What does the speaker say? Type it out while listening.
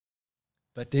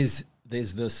But there's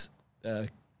this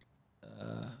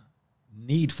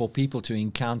need for people to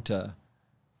encounter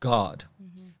God.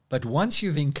 But once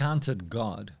you've encountered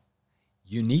God,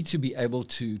 you need to be able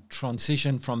to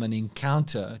transition from an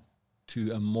encounter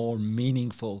to a more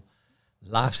meaningful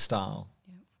lifestyle.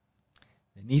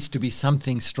 There needs to be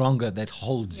something stronger that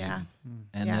holds you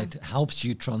and that helps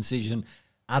you transition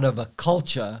out of a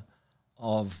culture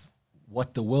of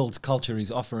what the world's culture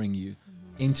is offering you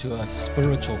into a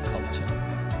spiritual culture.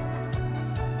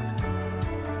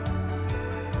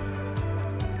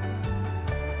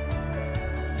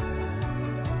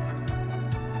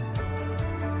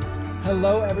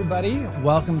 Hello, everybody.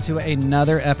 Welcome to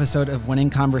another episode of Winning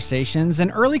Conversations,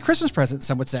 an early Christmas present,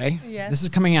 some would say. Yes. This is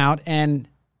coming out, and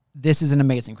this is an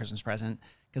amazing Christmas present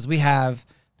because we have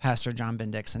Pastor John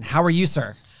Bendixen. How are you,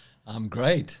 sir? I'm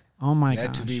great. Oh, my Glad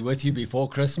gosh. to be with you before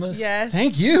Christmas. Yes.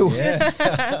 Thank you.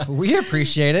 Yeah. We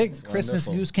appreciate it. Christmas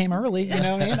wonderful. goose came early, you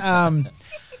know what I mean?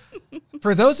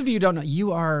 For those of you who don't know,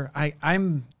 you are,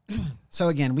 I'm, so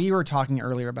again, we were talking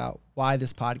earlier about why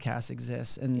this podcast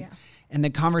exists and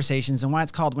the conversations and why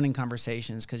it's called Winning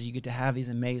Conversations, because you get to have these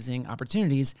amazing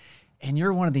opportunities, and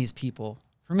you're one of these people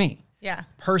for me. Yeah.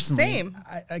 Personally. Same.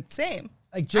 Same.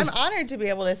 I'm I'm honored to be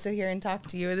able to sit here and talk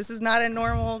to you. This is not a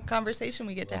normal conversation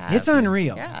we get to have. It's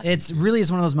unreal. Yeah. It's really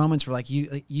is one of those moments where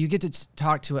you get to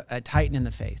talk to a titan in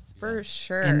the faith. For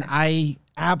sure. And I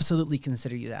absolutely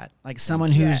consider you that. Like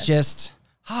someone who's just,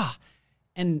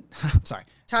 and sorry.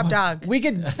 Top dog.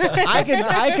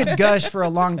 I could gush for a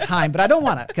long time, but I don't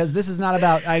want to, because this is not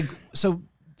about, so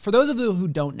for those of you who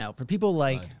don't know, for people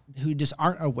who just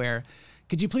aren't aware,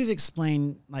 could you please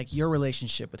explain like your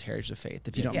relationship with Heritage of Faith,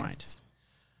 if you don't mind?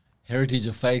 Heritage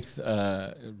of Faith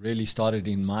really started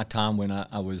in my time when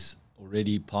I was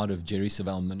already part of Jerry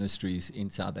Savelle Ministries in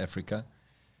South Africa.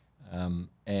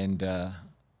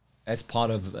 As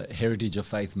part of Heritage of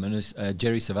Faith,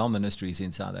 Jerry Savelle Ministries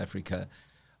in South Africa,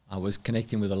 I was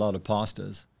connecting with a lot of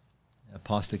pastors. A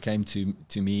pastor came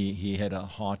to me. He had a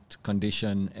heart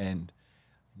condition and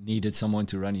needed someone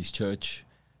to run his church.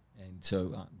 And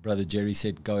so Brother Jerry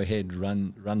said, go ahead,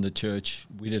 run the church.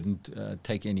 We didn't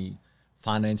take any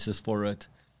finances for it.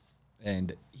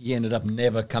 And he ended up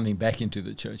never coming back into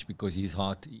the church because his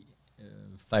heart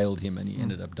failed him and he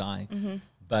ended up dying.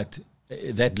 But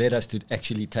that led us to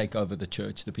actually take over the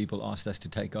church. The people asked us to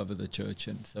take over the church.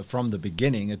 And so from the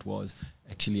beginning, it was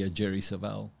actually a Jerry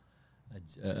Savelle,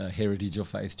 a Heritage of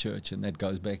Faith church. And that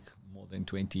goes back more than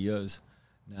 20 years.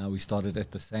 Now we started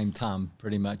at the same time,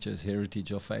 pretty much as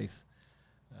Heritage of Faith,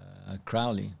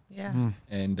 Crowley. Yeah.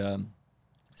 And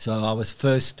so I was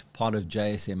first part of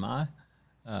JSMI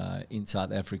in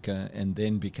South Africa, and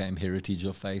then became Heritage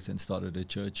of Faith and started a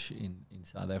church in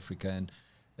South Africa. And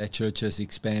that church has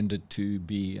expanded to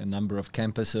be a number of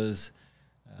campuses,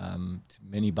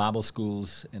 many Bible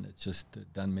schools, and it's just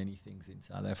done many things in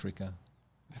South Africa.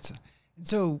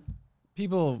 So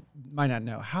people might not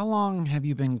know, how long have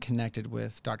you been connected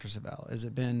with Dr. Savelle? Has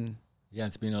it been? Yeah,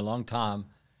 it's been a long time.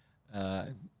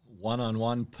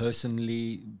 One-on-one,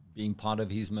 personally, being part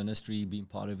of his ministry, being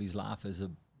part of his life is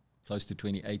close to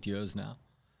 28 years now.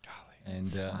 And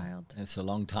it's wild. It's a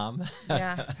long time.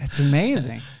 Yeah. It's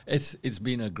amazing. It's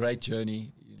been a great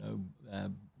journey. You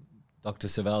know, Dr.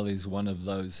 Savelle is one of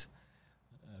those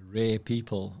rare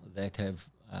people that have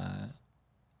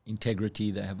integrity,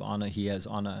 they have honor. He has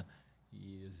honor.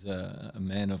 He is a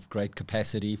man of great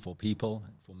capacity for people,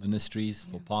 for ministries,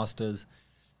 for pastors.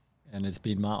 And it's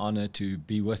been my honor to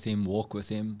be with him, walk with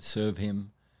him, serve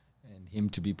him, and him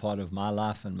to be part of my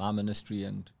life and my ministry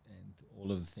and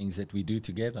all of the things that we do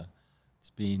together. It's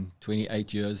been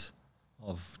 28 years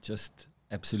of just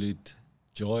absolute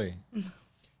joy.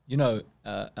 You know,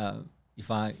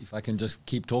 if I can just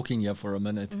keep talking here for a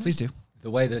minute. Please do. The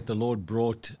way that the Lord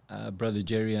brought Brother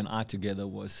Jerry and I together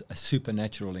was a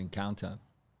supernatural encounter,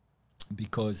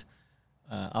 because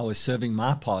I was serving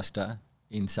my pastor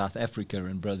in South Africa,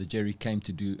 and Brother Jerry came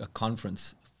to do a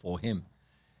conference for him.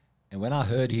 And when I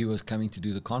heard he was coming to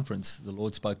do the conference, the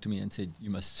Lord spoke to me and said,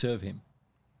 you must serve him.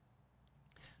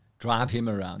 Drive him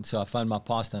around. So I phoned my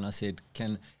pastor and I said,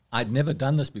 I'd never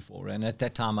done this before. And at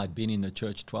that time, I'd been in the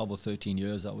church 12 or 13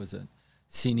 years. I was a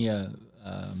senior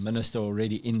minister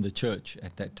already in the church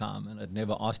at that time, and I'd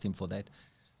never asked him for that.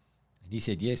 And he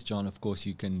said, yes, John, of course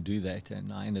you can do that.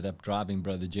 And I ended up driving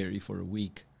Brother Jerry for a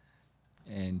week.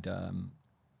 And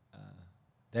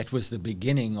that was the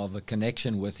beginning of a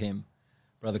connection with him.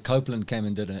 Brother Copeland came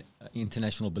and did an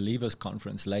International Believers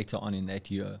Conference later on in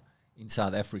that year in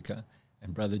South Africa.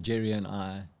 And Brother Jerry and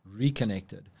I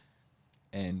reconnected.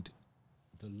 And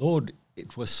the Lord,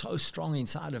 it was so strong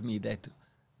inside of me that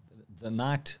the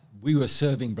night we were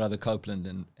serving Brother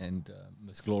Copeland and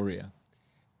Miss Gloria.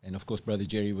 And, of course, Brother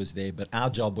Jerry was there. But our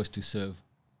job was to serve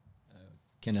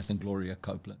Kenneth and Gloria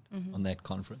Copeland on that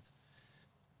conference.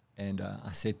 And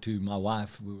I said to my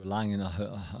wife, we were lying in a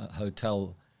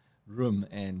hotel room,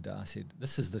 and I said,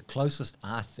 this is the closest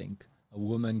I think a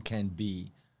woman can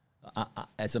be,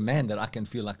 as a man, that I can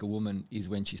feel like a woman is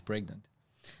when she's pregnant.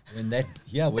 When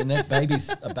that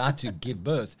baby's about to give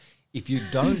birth, if you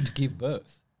don't give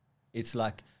birth, it's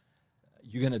like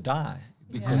you're going to die,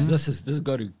 because it's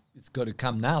got to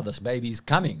come now. This baby's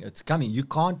coming. It's coming. You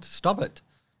can't stop it,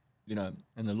 you know.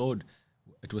 And the Lord,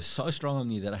 it was so strong on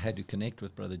me that I had to connect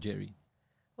with Brother Jerry.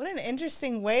 What an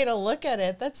interesting way to look at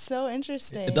it. That's so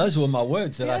interesting. Those were my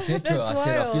words that I said to her. I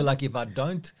said, I feel wild. like if I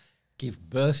don't give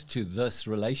birth to this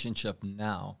relationship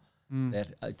now, that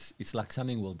it's like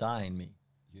something will die in me,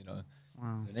 you know.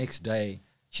 Wow. The next day,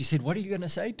 she said, what are you going to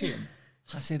say to him?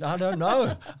 I said, I don't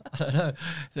know. I don't know.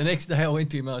 The next day I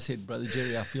went to him, I said, Brother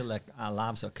Jerry, I feel like our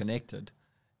lives are connected.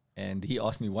 And he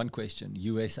asked me one question,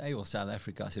 USA or South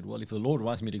Africa? I said, well, if the Lord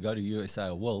wants me to go to USA,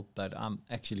 I will, but I'm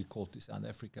actually called to South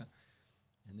Africa.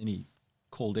 And then he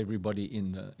called everybody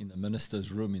in the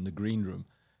minister's room, in the green room.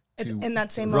 In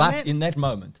that same right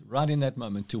moment? Right in that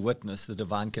moment, to witness the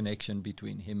divine connection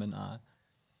between him and I.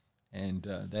 And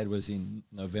that was in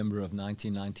November of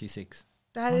 1996.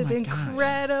 That Oh is my gosh.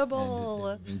 incredible.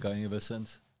 And been going ever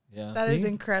since. Yeah. That is See?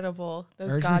 incredible.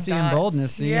 Those Urgency God and dots.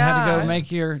 boldness. So you had to go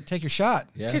Yeah. take your shot.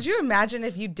 Yeah. Could you imagine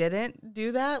if you didn't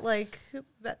do that? Like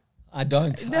that. I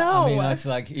don't. No. I mean, it's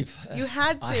like if You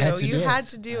had to. I had to You do had it.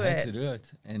 to do I had it. to do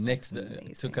it. And next, it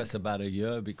Amazing. took us about a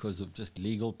year because of just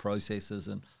legal processes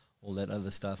and all that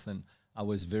other stuff. And I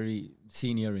was very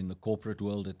senior in the corporate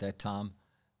world at that time,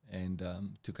 and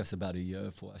took us about a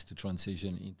year for us to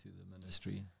transition into the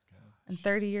ministry. And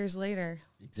 30 years later.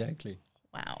 Exactly.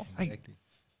 Wow. Exactly.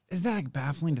 Is that like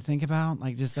baffling to think about?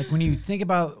 Like, just like when you think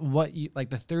about what you, like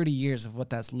the 30 years of what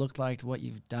that's looked like, what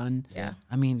you've done. Yeah.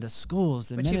 I mean, the schools,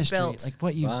 the What you've ministry, built. like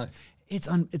what you, Right.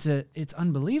 it's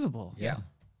unbelievable. Yeah.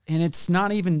 And it's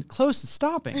not even close to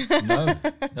stopping.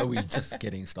 No, we're just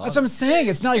getting started. That's what I'm saying.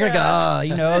 It's not like,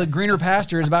 the greener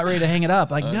pasture is about ready to hang it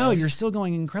up. Like, no, you're still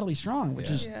going incredibly strong, which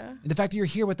is Yeah. the fact that you're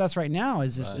here with us right now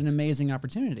is just Right. an amazing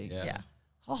opportunity. Yeah. Yeah.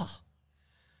 Oh,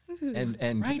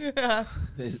 And right.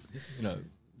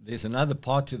 there's another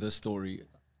part to the story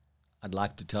I'd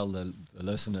like to tell the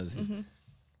listeners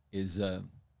is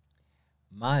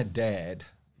my dad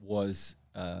was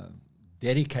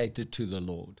dedicated to the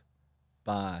Lord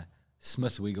by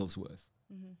Smith Wigglesworth.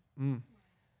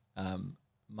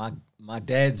 My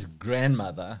dad's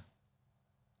grandmother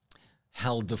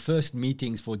held the first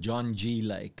meetings for John G.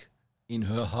 Lake in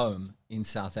her home in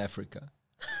South Africa.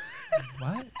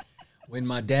 What? When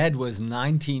my dad was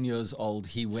 19 years old,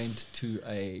 he went to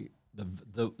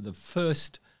the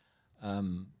first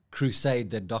crusade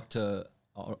that Dr.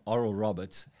 Oral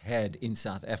Roberts had in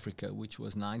South Africa, which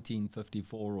was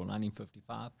 1954 or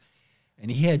 1955. And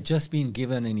he had just been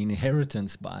given an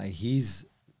inheritance by his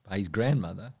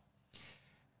grandmother,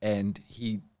 and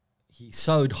he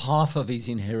sowed half of his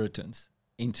inheritance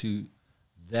into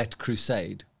that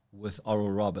crusade with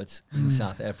Oral Roberts in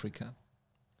South Africa.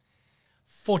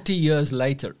 40 years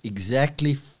later,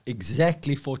 exactly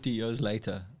 40 years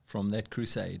later from that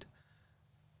crusade,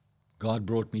 God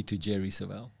brought me to Jerry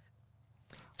Savelle.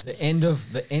 The end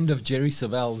of Jerry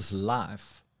Savelle's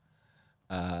life,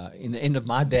 in the end of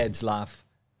my dad's life,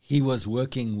 he was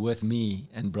working with me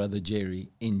and Brother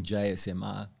Jerry in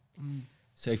JSMI.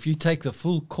 So if you take the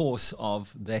full course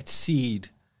of that seed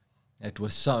that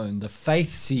was sown, the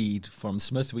faith seed from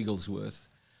Smith Wigglesworth,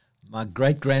 my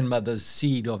great-grandmother's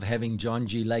seed of having John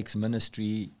G. Lake's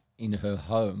ministry in her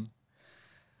home,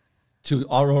 to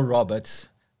Oral Roberts,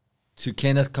 to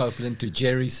Kenneth Copeland, to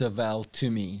Jerry Savelle,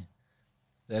 to me,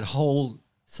 that whole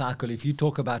cycle, if you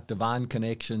talk about divine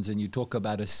connections and you talk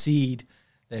about a seed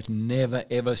that never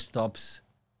ever stops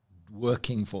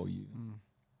working for you.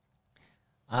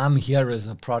 I'm here as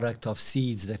a product of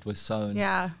seeds that were sown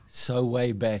so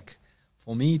way back.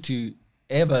 For me to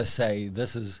ever say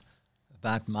this is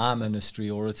about my ministry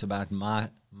or it's about my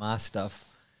stuff,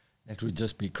 that would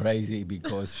just be crazy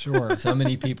because so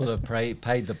many people have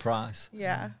paid the price.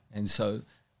 Yeah. And so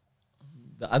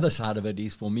the other side of it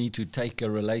is for me to take a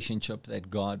relationship that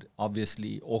God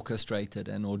obviously orchestrated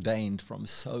and ordained from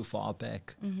so far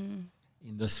back in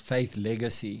this faith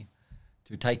legacy.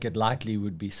 To take it lightly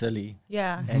would be silly.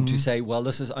 Yeah. And to say, well,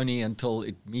 this is only until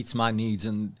it meets my needs,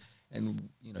 and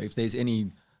you know, if there's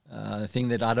any thing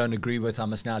that I don't agree with, I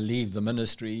must now leave the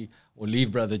ministry or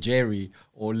leave Brother Jerry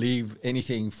or leave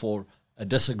anything for a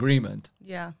disagreement.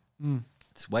 Yeah.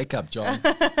 It's wake up, John.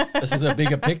 This is a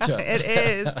bigger picture. It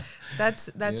is. That's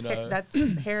You know?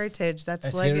 that's heritage.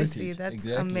 That's legacy. heritage, That's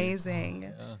exactly. amazing.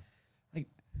 Yeah.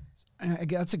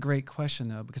 That's a great question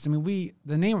though, because I mean,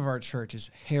 the name of our church is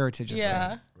Heritage of Yeah.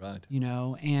 Faith, Right. you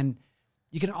know, and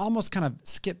you can almost kind of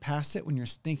skip past it when you're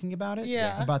thinking about it.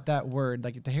 Yeah. About that word,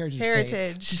 like the heritage. Of faith.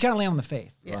 Heritage. You kind of land on the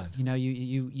faith. Yes. Right. You know,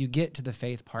 you get to the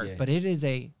faith part, Yeah. but it is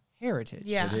a heritage.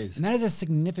 Yeah. It is. And that is a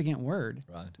significant word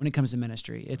Right. when it comes to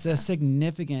ministry. It's a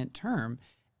significant term,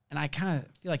 and I kind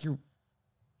of feel like you're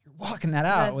walking that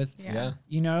out with, Yeah.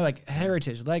 you know, like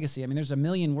heritage, legacy. I mean, there's a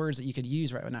million words that you could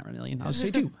use, right? Well, not a million. I'll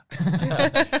say two.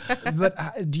 But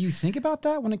do you think about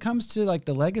that when it comes to like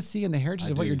the legacy and the heritage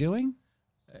I of what do. you're doing?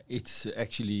 It's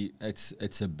actually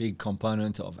it's a big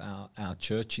component of our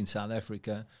church in South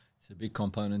Africa. It's a big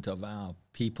component of our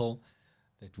people,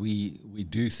 that we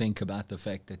do think about the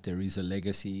fact that there is a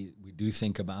legacy. We do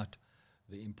think about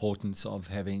the importance of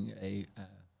having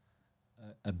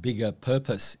a bigger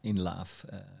purpose in life,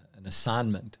 an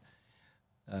assignment.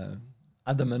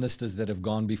 Other ministers that have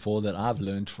gone before that I've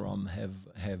learned from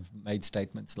have made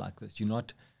statements like this. You're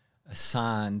not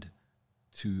assigned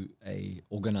to a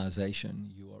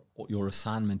organization. Your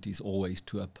assignment is always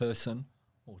to a person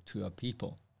or to a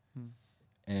people.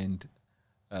 And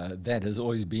that has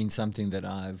always been something that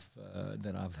I've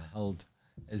held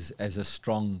as a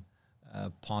strong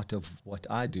part of what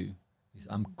I do. Is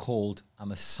I'm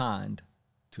assigned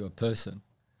to a person,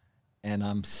 and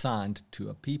I'm assigned to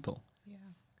a people. Yeah.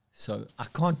 So I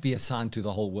can't be assigned to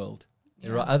the whole world.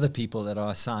 There are other people that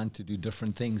are assigned to do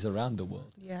different things around the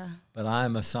world. Yeah. But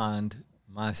I'm assigned,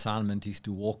 my assignment is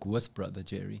to walk with Brother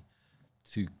Jerry,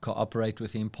 to cooperate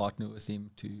with him, partner with him,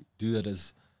 to do it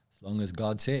as long as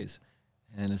God says.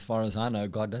 And as far as I know,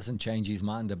 God doesn't change his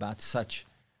mind about such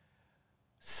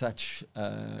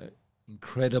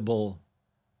incredible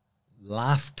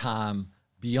lifetime,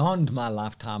 beyond my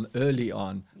lifetime, early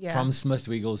on, from Smith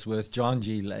Wigglesworth, John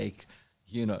G. Lake,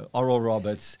 you know, Oral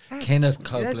Roberts, Kenneth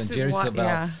Copeland, Jerry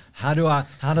Savelle. How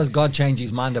does God change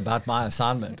his mind about my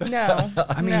assignment? No,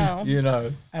 I mean, no. You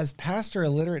know, as pastor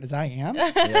illiterate as I am,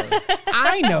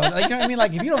 I know, like, you know what I mean?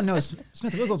 Like, if you don't know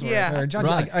Smith Wigglesworth or John,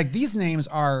 Right. like these names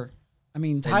are, I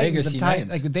mean, They're titans of legacy titans.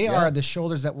 names. Like, they are the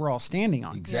shoulders that we're all standing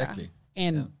on. exactly.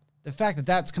 And the fact that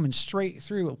that's coming straight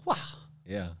through, wow,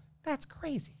 Yeah. that's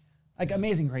crazy. Like,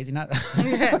 amazing crazy, not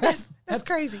That's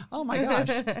crazy. oh my gosh.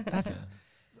 That's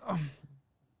I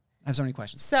have so many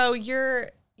questions. So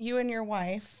you and your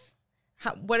wife,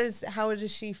 how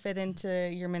does she fit into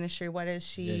your ministry? What is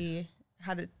she?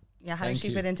 How does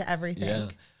she fit into everything? Yeah.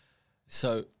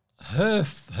 So her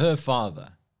father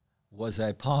was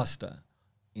a pastor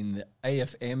in the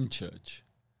AFM church,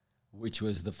 which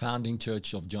was the founding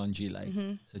church of John G. Lake.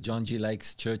 So John G.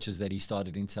 Lake's churches that he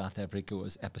started in South Africa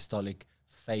was Apostolic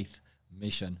Faith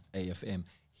Mission, AFM.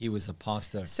 He was a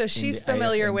pastor. So in she's the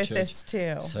familiar AFM with church. this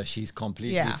too. So she's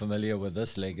completely familiar with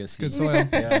this legacy. Good soil.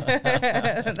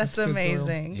 That's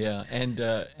amazing. Yeah,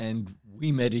 and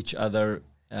we met each other.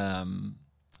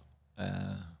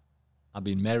 I've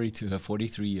been married to her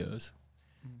 43 years,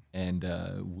 and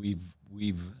we've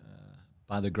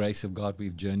by the grace of God,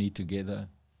 we've journeyed together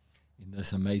in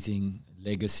this amazing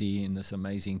legacy, in this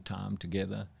amazing time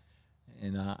together,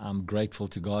 and I'm grateful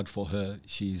to God for her.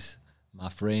 She's my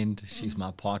friend. She's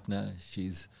my partner.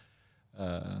 She's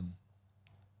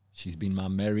been my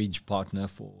marriage partner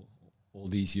for all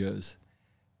these years,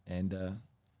 and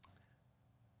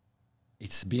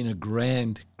it's been a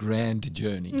grand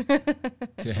journey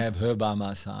to have her by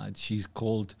my side. She's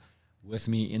called with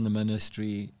me in the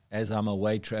ministry as I'm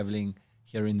away traveling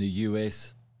here in the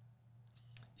U.S.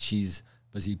 She's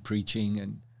busy preaching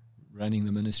and running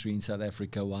the ministry in South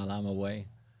Africa while I'm away.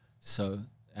 So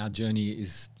our journey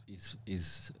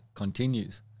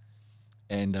continues.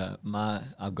 And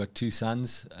I've got two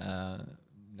sons,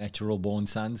 natural born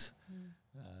sons.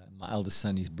 My eldest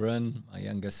son is Bryn. My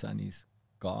youngest son is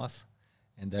Garth.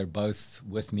 And they're both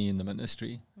with me in the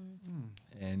ministry.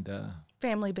 And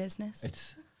Family business.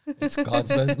 It's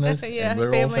God's business. Yeah, and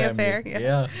we're family all family.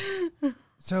 affair, yeah.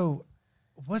 So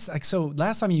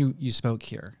last time you spoke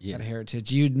here at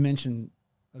Heritage, you'd mentioned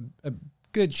a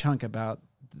good chunk about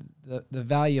the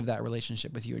value of that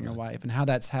relationship with you and your wife, and how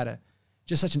that's had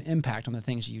just such an impact on the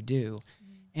things you do.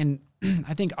 And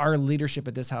I think our leadership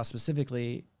at this house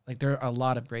specifically, like, there are a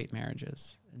lot of great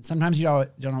marriages, and sometimes you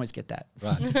don't always get that.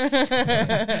 Right.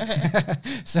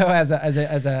 So as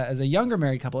a younger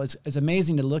married couple, it's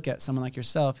amazing to look at someone like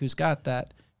yourself who's got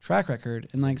that track record,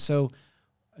 and like, so,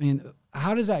 I mean,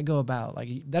 how does that go about? Like,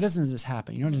 that doesn't just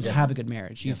happen. You don't just have a good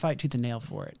marriage. You fight tooth and nail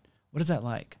for it. What is that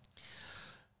like?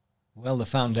 Well, the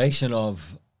foundation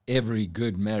of every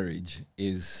good marriage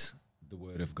is the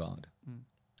Word of God.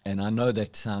 And I know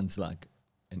that sounds like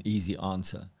an easy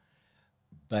answer,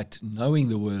 but knowing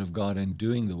the Word of God and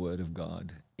doing the Word of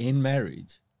God in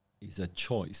marriage is a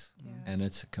choice, and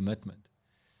it's a commitment.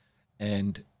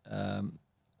 And the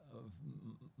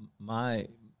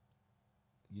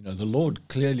Lord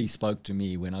clearly spoke to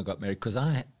me when I got married, because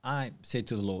I said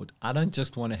to the Lord, I don't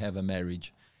just want to have a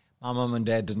marriage. My mom and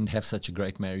dad didn't have such a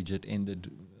great marriage. It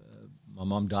ended, my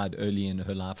mom died early in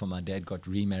her life, and my dad got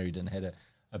remarried and had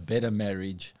a better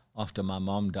marriage after my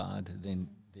mom died than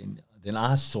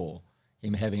I saw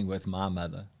him having with my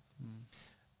mother.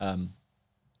 And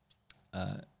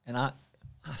I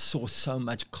saw so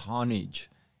much carnage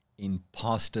in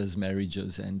pastors'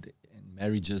 marriages and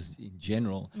marriages in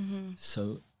general.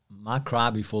 So my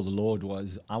cry before the Lord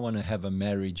was, I want to have a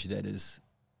marriage that is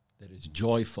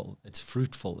joyful, it's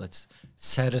fruitful, it's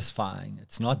satisfying.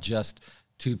 It's not just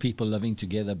two people living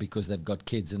together because they've got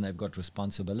kids and they've got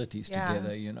responsibilities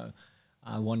together,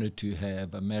 I wanted to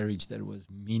have a marriage that was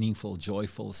meaningful,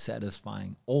 joyful,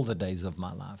 satisfying all the days of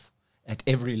my life at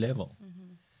every level.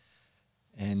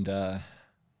 And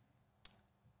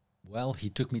he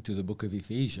took me to the book of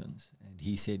Ephesians, and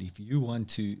he said, if you want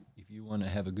to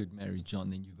have a good marriage, John,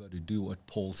 then you've got to do what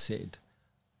Paul said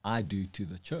I do to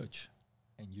the church,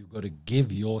 and you've got to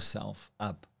give yourself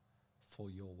up for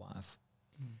your wife.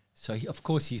 So of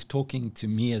course he's talking to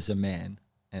me as a man,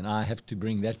 and I have to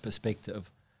bring that perspective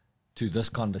to this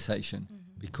conversation,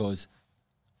 because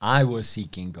I was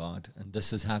seeking God, and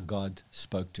this is how God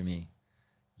spoke to me.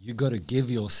 You got to give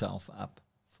yourself up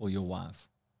for your wife.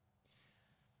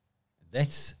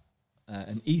 That's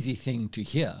an easy thing to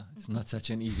hear. It's not such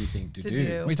an easy thing to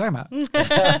do. What are you talking about?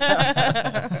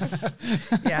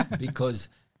 Yeah. Because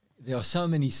there are so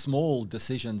many small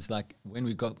decisions. Like when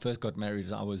we first got married,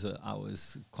 I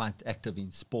was quite active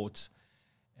in sports,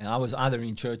 and I was either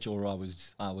in church or I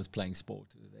was playing sport.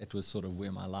 That was sort of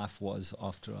where my life was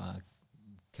after I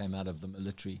came out of the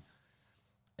military.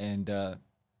 And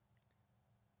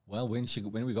when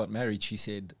we got married, she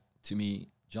said to me,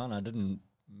 John, I didn't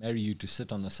marry you to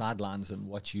sit on the sidelines and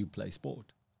watch you play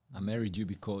sport. I married you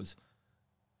because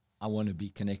I want to be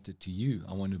connected to you.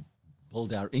 I want to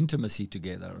build our intimacy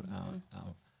together,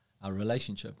 our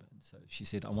relationship. And so she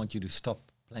said, I want you to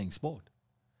stop playing sport.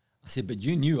 I said, but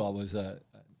you knew I was a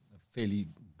fairly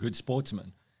good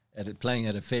sportsman playing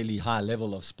at a fairly high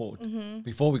level of sport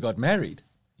before we got married.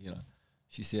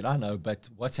 She said, I know, but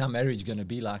what's our marriage going to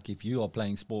be like if you are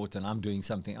playing sport and I'm doing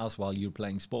something else while you're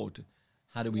playing sport?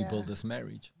 How do we build this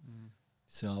marriage?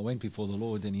 So I went before the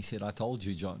Lord, and he said, I told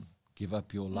you, John, give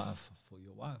up your life for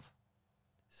your wife.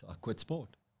 So I quit sport.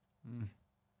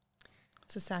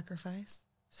 It's a sacrifice.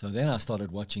 So then I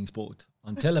started watching sport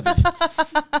on television.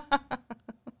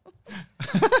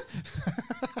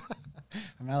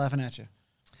 I'm not laughing at you.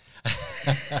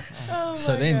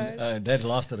 So then that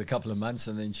lasted a couple of months,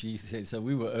 and then she said, so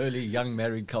we were early young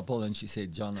married couple, and she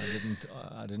said, John,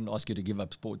 I didn't ask you to give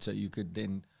up sport so you could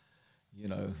then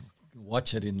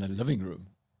watch it in the living room.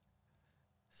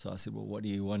 So I said, well, what do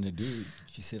you want to do?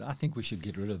 She said, I think we should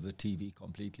get rid of the TV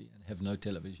completely and have no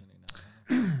television in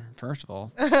our house. First of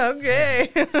all. Okay.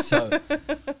 So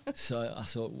I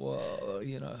thought, well,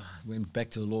 went back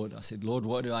to the Lord. I said, Lord,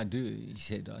 what do I do? He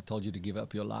said, I told you to give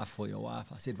up your life for your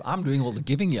wife. I said, I'm doing all the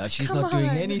giving here. She's not doing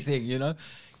anything,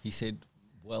 He said,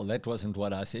 well, that wasn't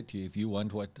what I said to you. If you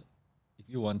want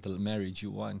the marriage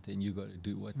you want, then you got to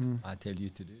do what I tell you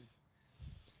to do.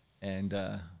 And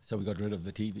so we got rid of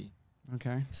the TV.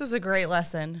 Okay. This is a great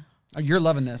lesson. Oh, you're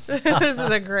loving this. This is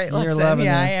a great lesson. You're loving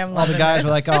this. I am All loving the guys this. are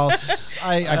like, oh,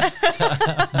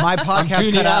 my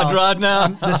podcast cut out right now.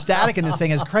 The static in this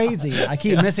thing is crazy. I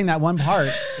keep missing that one part.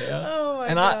 Yeah. Oh my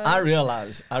and God.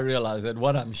 I realize that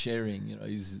what I'm sharing,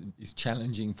 is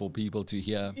challenging for people to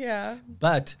hear. Yeah.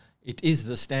 But it is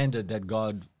the standard that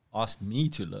God asked me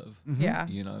to live. Yeah.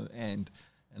 And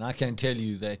I can tell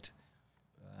you that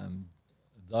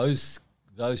those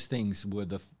things were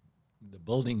the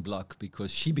building block,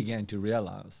 because she began to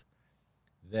realize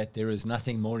that there is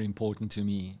nothing more important to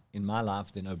me in my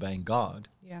life than obeying God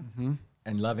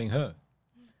and loving her.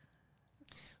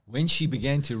 When she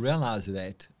began to realize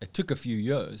that, it took a few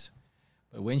years,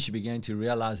 but when she began to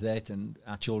realize that, and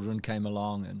our children came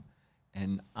along,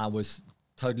 and I was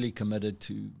totally committed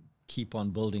to keep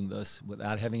on building this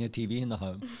without having a TV in the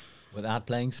home, without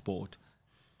playing sport,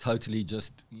 totally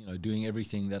just doing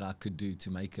everything that I could do to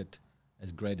make it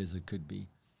as great as it could be.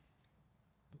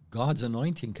 God's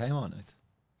anointing came on it.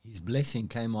 His blessing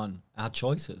came on our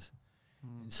choices.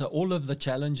 And so all of the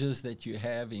challenges that you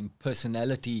have in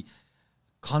personality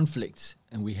conflicts,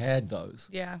 and we had those.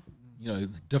 Yeah.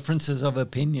 differences of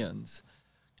opinions,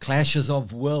 clashes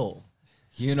of will.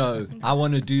 I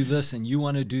want to do this and you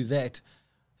want to do that.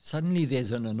 Suddenly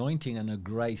there's an anointing and a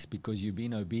grace because you've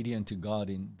been obedient to God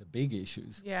in the big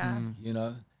issues. Yeah.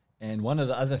 And one of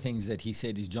the other things that he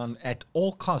said is, John, at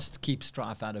all costs, keep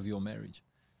strife out of your marriage.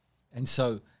 And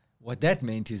so what that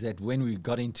meant is that when we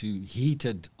got into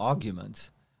heated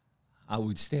arguments, I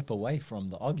would step away from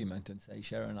the argument and say,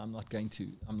 Sharon, I'm not going to.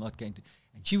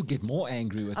 And she would get more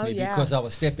angry with me because I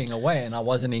was stepping away and I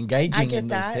wasn't engaging in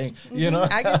this thing.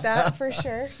 I get that for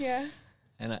sure. Yeah.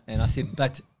 And I said,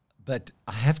 but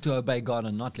I have to obey God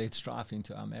and not let strife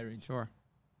into our marriage. Sure.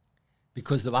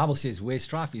 Because the Bible says where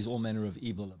strife is, all manner of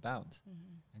evil abounds.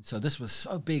 And so this was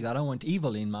so big. I don't want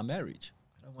evil in my marriage.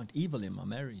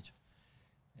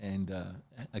 And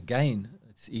again,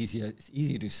 it's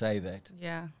easy to say that.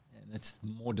 Yeah. And it's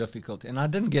more difficult. And I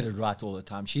didn't get it right all the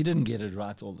time. She didn't get it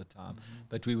right all the time.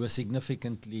 But we were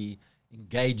significantly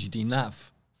engaged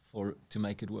enough to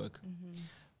make it work.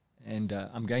 And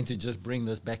I'm going to just bring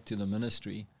this back to the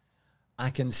ministry. I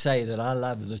can say that I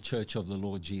love the church of the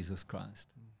Lord Jesus Christ.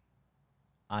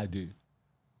 I do.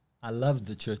 I love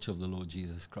the church of the Lord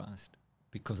Jesus Christ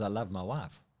because I love my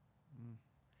wife.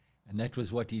 And that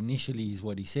was what initially is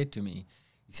what he said to me.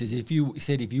 He says, if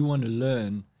you want to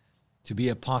learn to be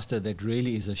a pastor that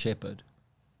really is a shepherd,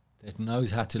 that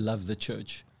knows how to love the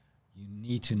church, you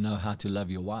need to know how to love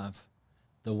your wife.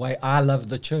 The way I love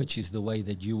the church is the way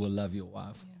that you will love your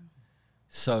wife. Yeah.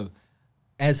 So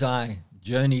as I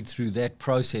journeyed through that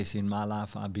process in my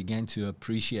life, I began to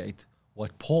appreciate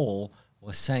what Paul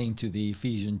was saying to the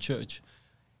Ephesian church.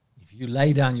 If you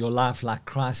lay down your life like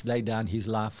Christ laid down his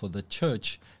life for the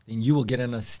church, then you will get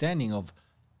an understanding of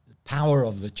the power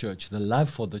of the church, the love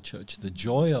for the church, the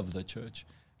joy of the church,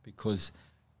 because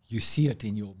you see it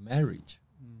in your marriage.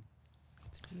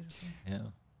 It's beautiful.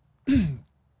 Yeah.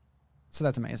 So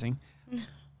that's amazing.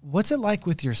 What's it like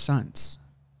with your sons?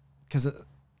 Because,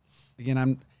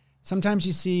 again, sometimes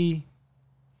you see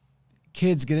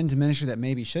kids get into ministry that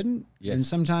maybe shouldn't. Yes. And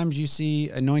sometimes you see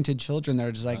anointed children that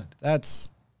are just like,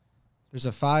 there's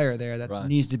a fire there that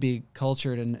needs to be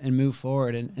cultured and move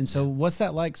forward. And so what's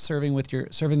that like serving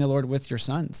the Lord with your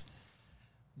sons?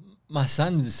 My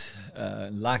sons,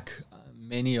 like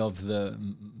many of the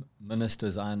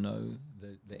ministers I know,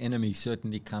 the enemy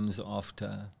certainly comes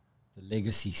after the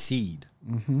legacy seed.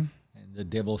 And the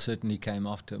devil certainly came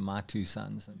after my two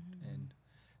sons. And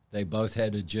they both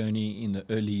had a journey in the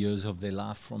early years of their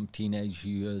life, from teenage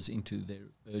years into their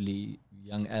early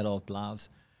young adult lives,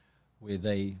 where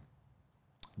the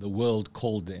world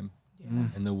called them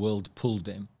and the world pulled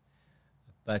them.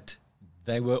 But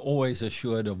they were always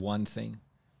assured of one thing,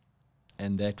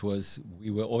 and that was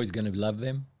we were always going to love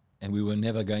them and we were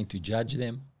never going to judge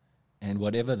them. And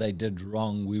whatever they did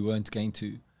wrong, we weren't going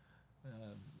to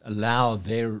allow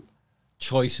their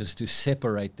choices to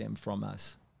separate them from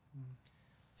us.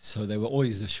 So they were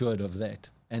always assured of that.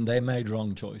 And they made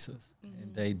wrong choices.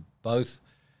 And they both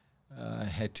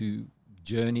had to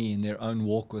journey in their own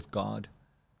walk with God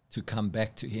to come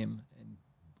back to him and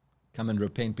come and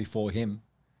repent before him.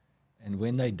 And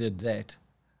when they did that,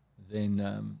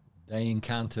 then they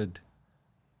encountered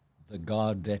the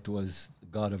God that was the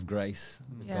God of grace,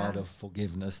 the God of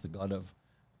forgiveness, the God of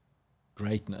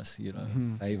greatness,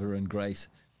 favor and grace.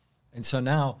 And so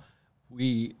now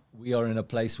we are in a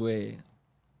place where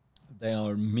they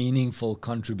are meaningful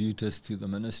contributors to the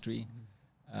ministry.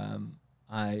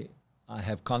 I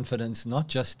have confidence not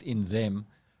just in them.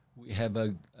 We have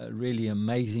a really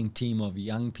amazing team of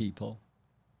young people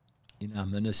in our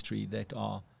ministry that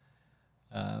are,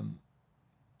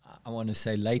 I want to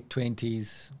say, late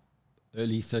 20s,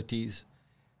 early 30s.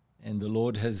 And the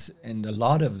Lord has, and a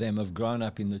lot of them have grown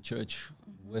up in the church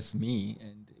with me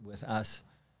and with us.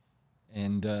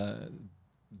 And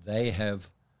they have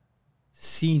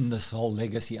seen this whole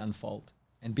legacy unfold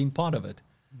and been part of it.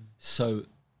 So,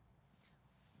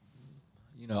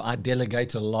 I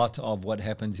delegate a lot of what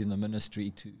happens in the ministry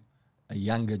to a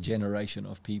younger generation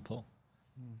of people.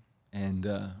 And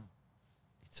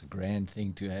it's a grand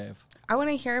thing to have. I want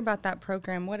to hear about that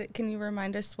program. Can you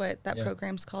remind us what that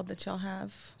program's called that y'all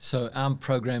have? So our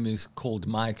program is called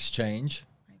My Exchange.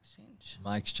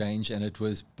 My Exchange, and it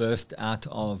was birthed out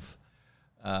of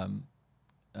a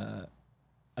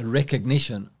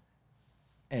recognition,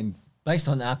 and based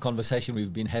on our conversation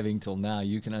we've been having till now,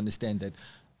 you can understand that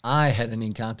I had an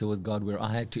encounter with God where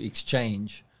I had to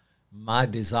exchange my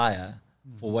desire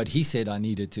for what he said I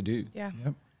needed to do. Yeah.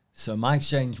 Yep. So My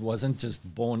Exchange wasn't just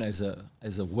born as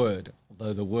a word,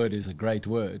 although the word is a great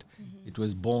word. It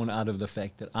was born out of the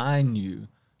fact that I knew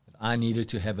that I needed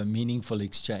to have a meaningful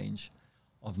exchange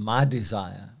of my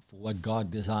desire for what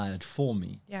God desired for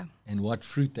me, and what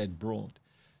fruit that brought.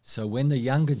 So when the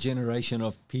younger generation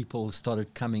of people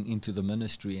started coming into the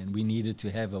ministry, and we needed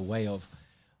to have a way of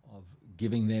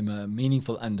giving them a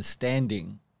meaningful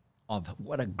understanding of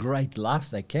what a great life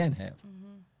they can have,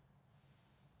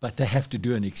 but they have to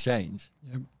do an exchange.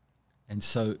 And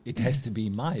so it has to be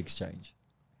my exchange.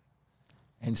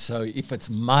 And so if it's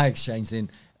my exchange, then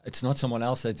it's not someone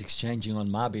else that's exchanging on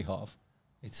my behalf.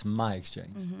 It's my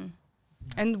exchange.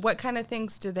 And what kind of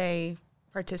things do they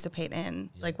participate in?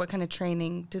 Like what kind of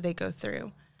training do they go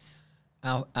through?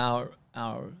 Our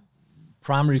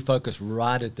primary focus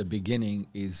right at the beginning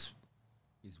is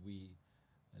we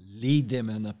lead them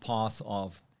in a path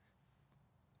of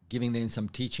giving them some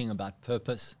teaching about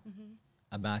purpose,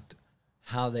 about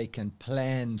how they can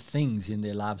plan things in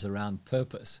their lives around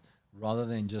purpose, rather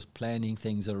than just planning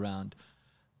things around,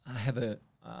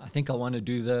 I think I want to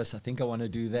do this, I think I want to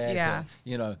do that,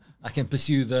 or, I can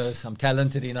pursue this, I'm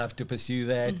talented enough to pursue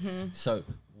that. So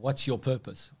what's your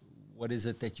purpose? What is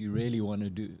it that you really want to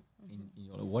do?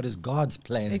 What is God's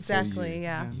plan for you?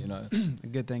 A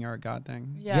good thing or a God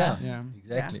thing.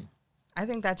 Exactly. I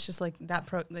think that's just like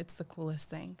it's the coolest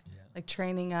thing. Like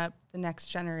training up the next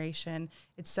generation.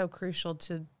 It's so crucial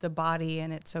to the body,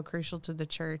 and it's so crucial to the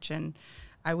church. And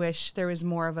I wish there was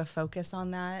more of a focus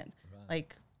on that,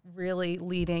 like really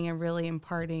leading and really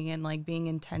imparting and like being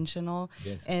intentional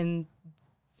and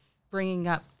bringing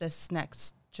up this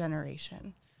next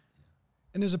generation.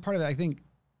 And there's a part of that, I think,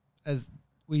 as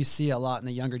we see a lot in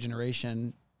the younger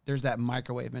generation, there's that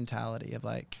microwave mentality of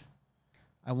like,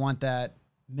 I want that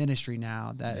ministry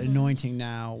now, that anointing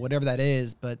now, whatever that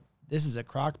is, but this is a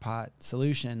crock pot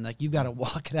solution. Like you've got to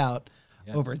walk it out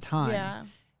over time.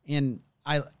 And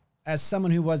I, as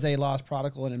someone who was a lost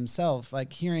prodigal in himself,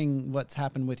 like hearing what's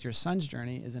happened with your son's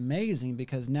journey is amazing,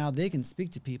 because now they can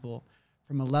speak to people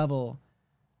from a level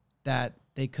that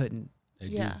they couldn't. They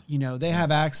do. They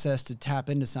have access to tap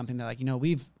into something that, like,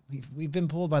 we've been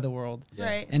pulled by the world,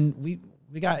 right? And we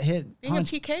got hit. Being a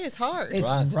PK is hard. It's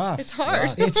rough. It's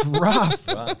hard. It's rough.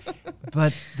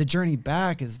 But the journey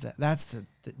back is that's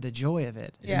the joy of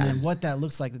it. And then what that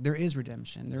looks like, there is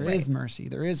redemption, there is mercy,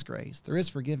 there is grace, there is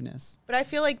forgiveness. But I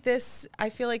feel like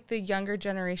the younger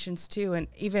generations too, and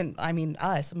even,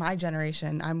 us, my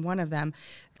generation, I'm one of them,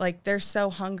 like they're so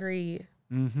hungry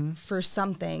for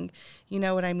something, you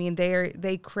know what I mean?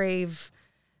 They crave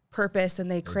purpose, and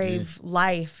they crave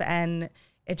life, and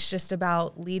it's just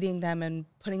about leading them and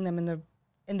putting them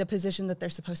in the position that they're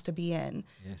supposed to be in.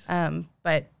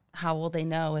 But how will they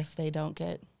know if they don't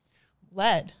get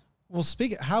led? Well, so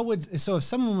if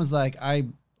someone was like, I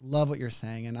love what you're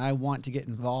saying and I want to get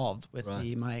involved with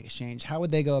the My Exchange, how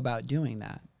would they go about doing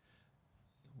that?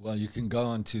 Well, you can go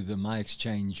onto the My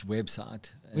Exchange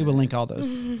website. We will link all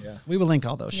those. We will link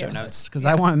all those show notes, because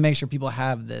I want to make sure people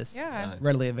have this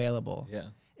readily available.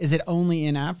 Is it only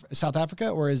in South Africa,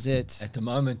 or is it? At the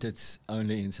moment, it's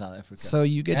only in South Africa. So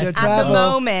you get to travel. At the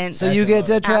moment. So you get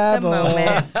to travel.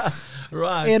 At the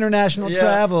moment. International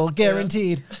travel,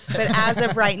 guaranteed. But as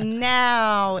of right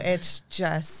now, it's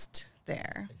just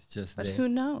there. It's just but there. Who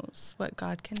knows what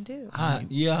God can do? I've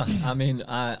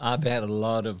had a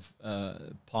lot of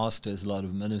pastors, a lot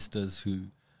of ministers who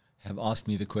have asked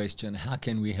me the question, how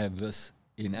can we have this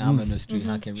in our ministry?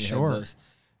 How can we have this?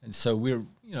 And so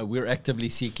we're actively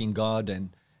seeking God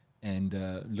and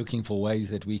looking for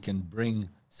ways that we can bring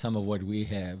some of what we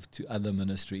have to other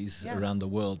ministries around the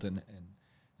world and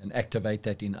activate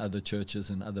that in other churches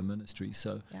and other ministries.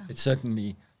 So it's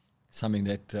certainly something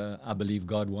that I believe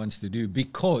God wants to do,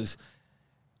 because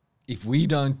if we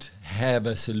don't have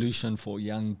a solution for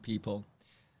young people,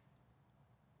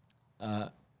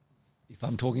 if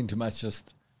I'm talking too much,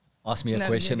 just ask me a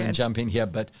question and jump in here.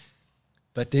 But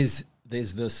there's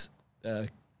this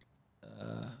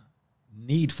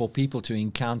need for people to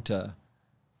encounter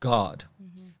God.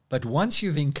 But once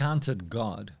you've encountered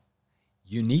God,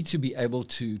 you need to be able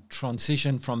to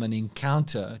transition from an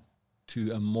encounter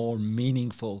to a more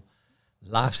meaningful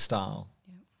lifestyle.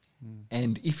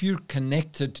 And if you're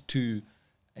connected to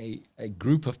a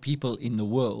group of people in the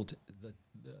world, the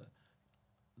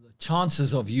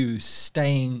chances of you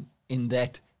staying in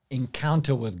that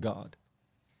encounter with God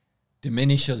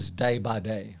diminishes day by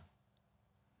day.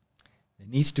 There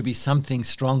needs to be something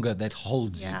stronger that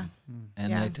holds you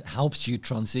and that helps you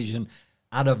transition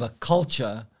out of a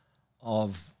culture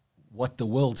of what the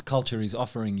world's culture is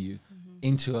offering you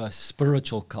into a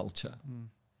spiritual culture.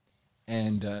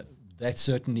 And that's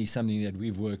certainly something that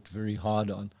we've worked very hard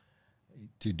on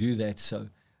to do that. So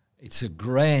it's a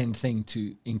grand thing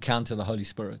to encounter the Holy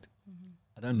Spirit.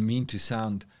 I don't mean to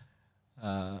sound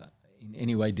in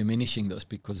any way diminishing this,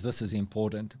 because this is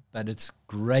important, but it's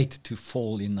great to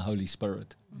fall in the Holy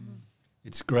Spirit. Mm-hmm.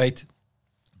 It's great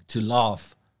to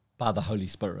laugh by the Holy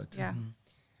Spirit. Yeah. Mm-hmm.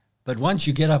 But once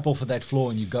you get up off of that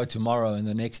floor and you go tomorrow and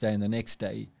the next day and the next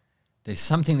day, there's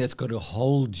something that's got to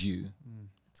hold you.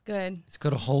 It's good. It's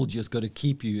got to hold you. It's got to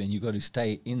keep you, and you've got to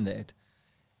stay in that.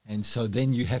 And so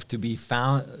then you have to be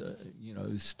found,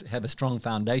 have a strong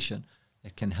foundation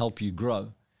that can help you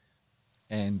grow.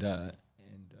 And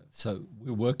so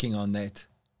we're working on that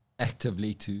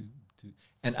actively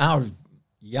and our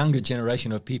younger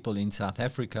generation of people in South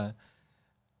Africa,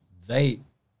 they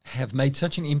have made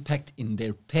such an impact in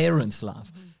their parents'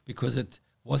 life, because it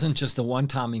wasn't just a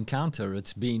one-time encounter.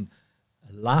 It's been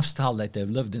a lifestyle that they've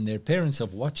lived, and their parents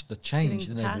have watched the change,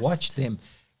 and they've watched them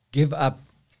give up,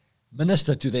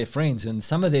 minister to their friends. And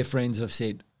some of their friends have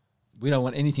said, we don't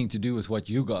want anything to do with what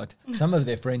you got. Some of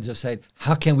their friends have said,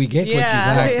 how can we get what you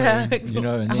got?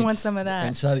 Yeah. I want some of that.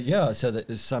 And so, so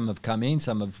that some have come in,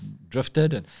 some have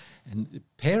drifted, and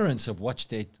parents have watched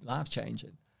their life change.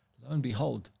 And lo and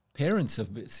behold, parents have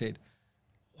said,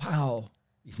 wow,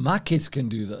 if my kids can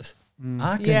do this,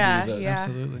 I can do this. Yeah.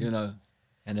 Absolutely.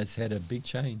 And it's had a big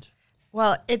change.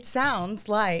 Well, it sounds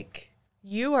like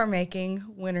you are making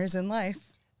winners in life.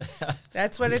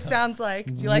 That's what it sounds like.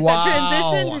 Did you like that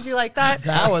transition? Did you like that?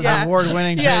 That was an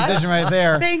award-winning transition right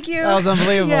there. Thank you. That was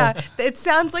unbelievable. Yeah, it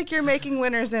sounds like you're making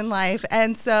winners in life.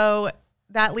 And so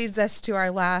that leads us to our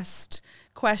last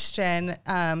question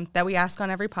that we ask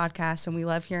on every podcast. And we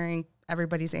love hearing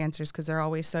everybody's answers because they're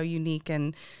always so unique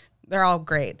and they're all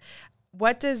great.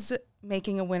 What does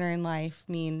making a winner in life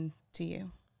mean to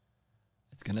you?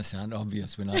 It's going to sound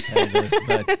obvious when I say this,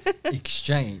 but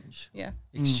exchange. Yeah.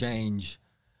 Exchange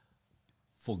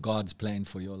for God's plan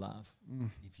for your life.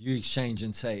 If you exchange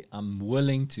and say, I'm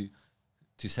willing to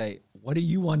say, what do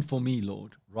you want for me,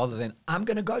 Lord? Rather than, I'm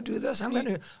going to go do this.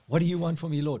 What do you want for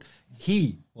me, Lord?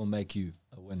 He will make you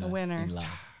a winner in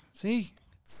life. See?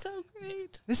 So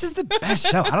great. This is the best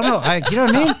show. I don't know. You know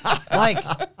what I mean? Like,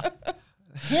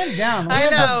 hands down.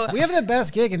 We have the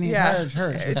best gig in the entire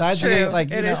church. Besides true. My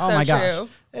gosh.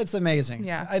 It's amazing.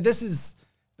 Yeah. This is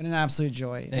been an absolute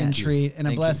joy and you. treat and a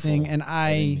Thank blessing. And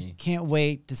I me. can't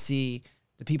wait to see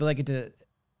the people that get to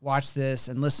watch this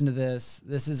and listen to this.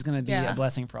 This is going to be a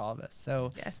blessing for all of us.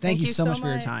 So yes, thank you so much for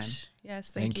your time. Yes,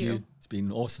 thank you. It's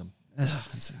been awesome.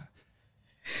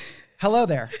 Hello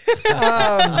there.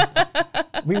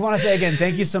 We want to say again,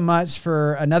 thank you so much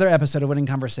for another episode of Winning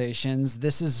Conversations.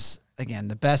 This is, again,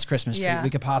 the best Christmas treat we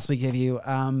could possibly give you.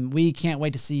 We can't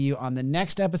wait to see you on the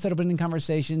next episode of Winning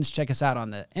Conversations. Check us out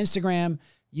on the Instagram,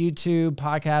 YouTube,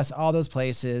 podcast, all those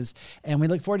places. And we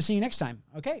look forward to seeing you next time.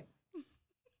 Okay.